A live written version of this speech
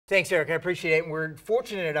Thanks, Eric. I appreciate it. And we're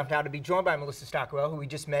fortunate enough now to be joined by Melissa Stockwell, who we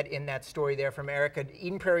just met in that story there from Eric, an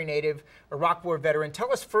Eden Prairie native, a War veteran.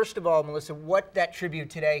 Tell us, first of all, Melissa, what that tribute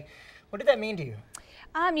today, what did that mean to you?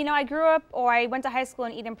 You know, I went to high school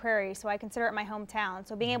in Eden Prairie, so I consider it my hometown.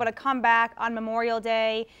 So being able to come back on Memorial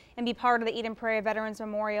Day and be part of the Eden Prairie Veterans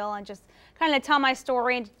Memorial and just kind of tell my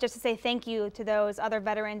story and just to say thank you to those other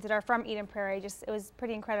veterans that are from Eden Prairie, it was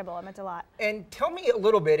pretty incredible. It meant a lot. And tell me a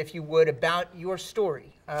little bit, if you would, about your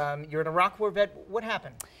story. You're an Iraq War vet. What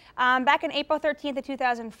happened? Back in April 13th of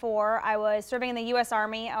 2004, I was serving in the U.S.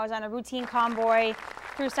 Army. I was on a routine convoy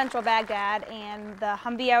through central Baghdad, and the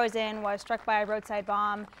Humvee I was in was struck by a roadside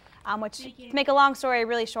bomb, which, to make a long story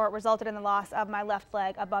really short, resulted in the loss of my left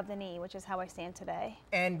leg above the knee, which is how I stand today.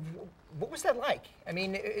 And what was that like? I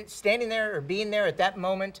mean, standing there or being there at that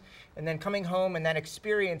moment and then coming home and that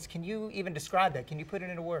experience, can you even describe that? Can you put it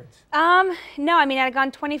into words? No, I mean, I had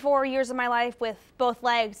gone 24 years of my life with both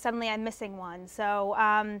legs. Suddenly I'm missing one. So,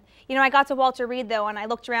 you know, I got to Walter Reed though, and I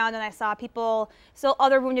looked around and I saw people, still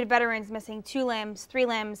other wounded veterans missing 2 limbs, 3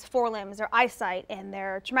 limbs, 4 limbs, their eyesight and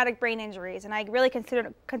their traumatic brain injuries. And I really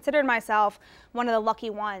considered myself one of the lucky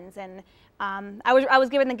ones. And I was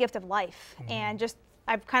given the gift of life. Mm-hmm. And just,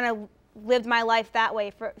 I've kind of lived my life that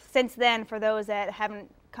way since then for those that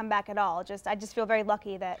haven't come back at all. I just feel very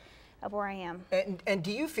lucky of where I am. And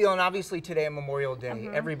do you feel, and obviously today on Memorial Day,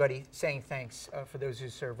 mm-hmm. everybody saying thanks for those who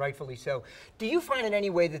serve, rightfully so. Do you find in any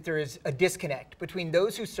way that there is a disconnect between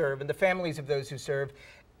those who serve and the families of those who serve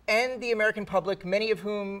and the American public, many of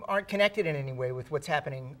whom aren't connected in any way with what's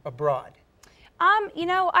happening abroad? You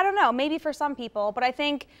know, I don't know, maybe for some people, but I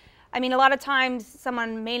mean, a lot of times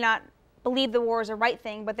someone may not believe the war is a right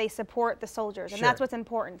thing, but they support the soldiers, and sure. That's what's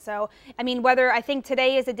important. So, I mean, I think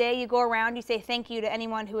today is a day you go around, you say thank you to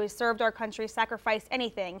anyone who has served our country, sacrificed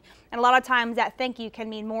anything, and a lot of times that thank you can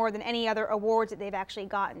mean more than any other awards that they've actually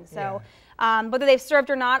gotten. So, yeah. Whether they've served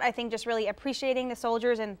or not, I think just really appreciating the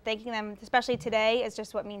soldiers and thanking them, especially today, is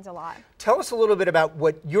just what means a lot. Tell us a little bit about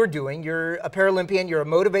what you're doing. You're a Para-olympian, you're a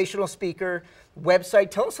motivational speaker, website.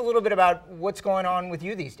 Tell us a little bit about what's going on with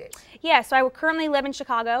you these days. Yeah, so I currently live in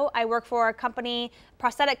Chicago. I work for a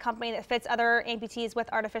prosthetic company that fits other amputees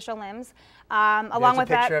with artificial limbs. Along with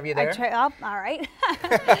that, picture of you there. All right.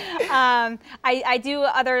 I do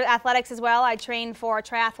other athletics as well. I train for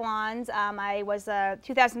triathlons. I was a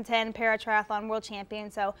 2010 para-triathlon world champion,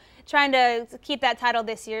 so trying to keep that title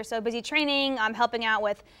this year. So busy training. I'm helping out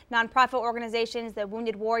with nonprofit organizations, the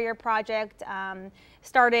Wounded Warrior Project.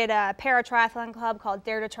 Started a para-triathlon club called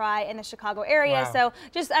Dare to Try in the Chicago area. Wow. So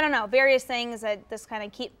just, I don't know, various things that just kind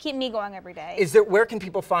of keep me going every day. Where can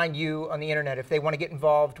people find you on the internet if they want to get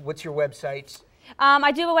involved? What's your website?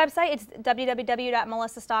 I do have a website. It's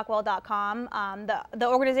www.melissastockwell.com. The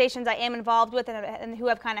organizations I am involved with and who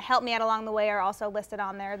have kind of helped me out along the way are also listed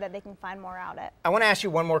on there that they can find more out at. I want to ask you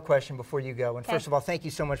one more question before you go. And first of all, thank you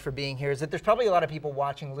so much for being here. There's probably a lot of people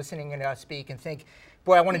watching, listening to us speak and think,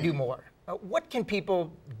 boy, I want to do more. What can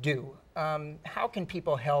people do? How can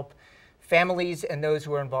people help families and those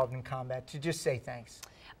who are involved in combat to just say thanks?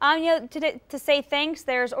 You know, to say thanks,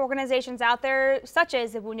 there's organizations out there such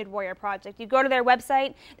as the Wounded Warrior Project. You go to their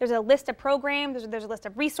website, there's a list of programs, there's a list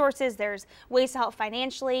of resources, there's ways to help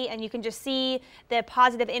financially, and you can just see the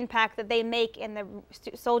positive impact that they make in the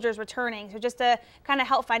soldiers returning. So just to kind of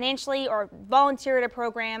help financially or volunteer at a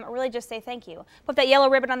program or really just say thank you. Put that yellow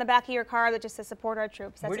ribbon on the back of your car that just says support our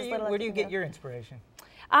troops. That's where do you get your inspiration?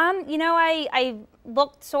 You know, I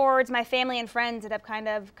look towards my family and friends that have kind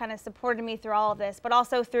of supported me through all of this, but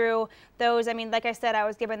also through those. I mean, like I said, I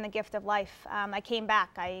was given the gift of life. I came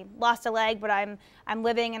back. I lost a leg, but I'm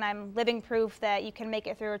living, and I'm living proof that you can make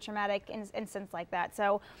it through a traumatic instance like that.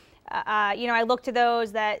 So, you know, I look to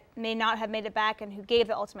those that may not have made it back and who gave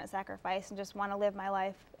the ultimate sacrifice and just want to live my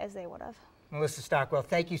life as they would have. Melissa Stockwell,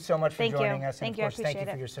 thank you so much for joining us. Thank and of you. course, thank you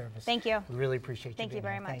for your service. Thank you. We really appreciate you being here. Thank you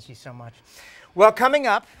very much. Thank you so much. Well, coming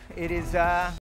up, it is...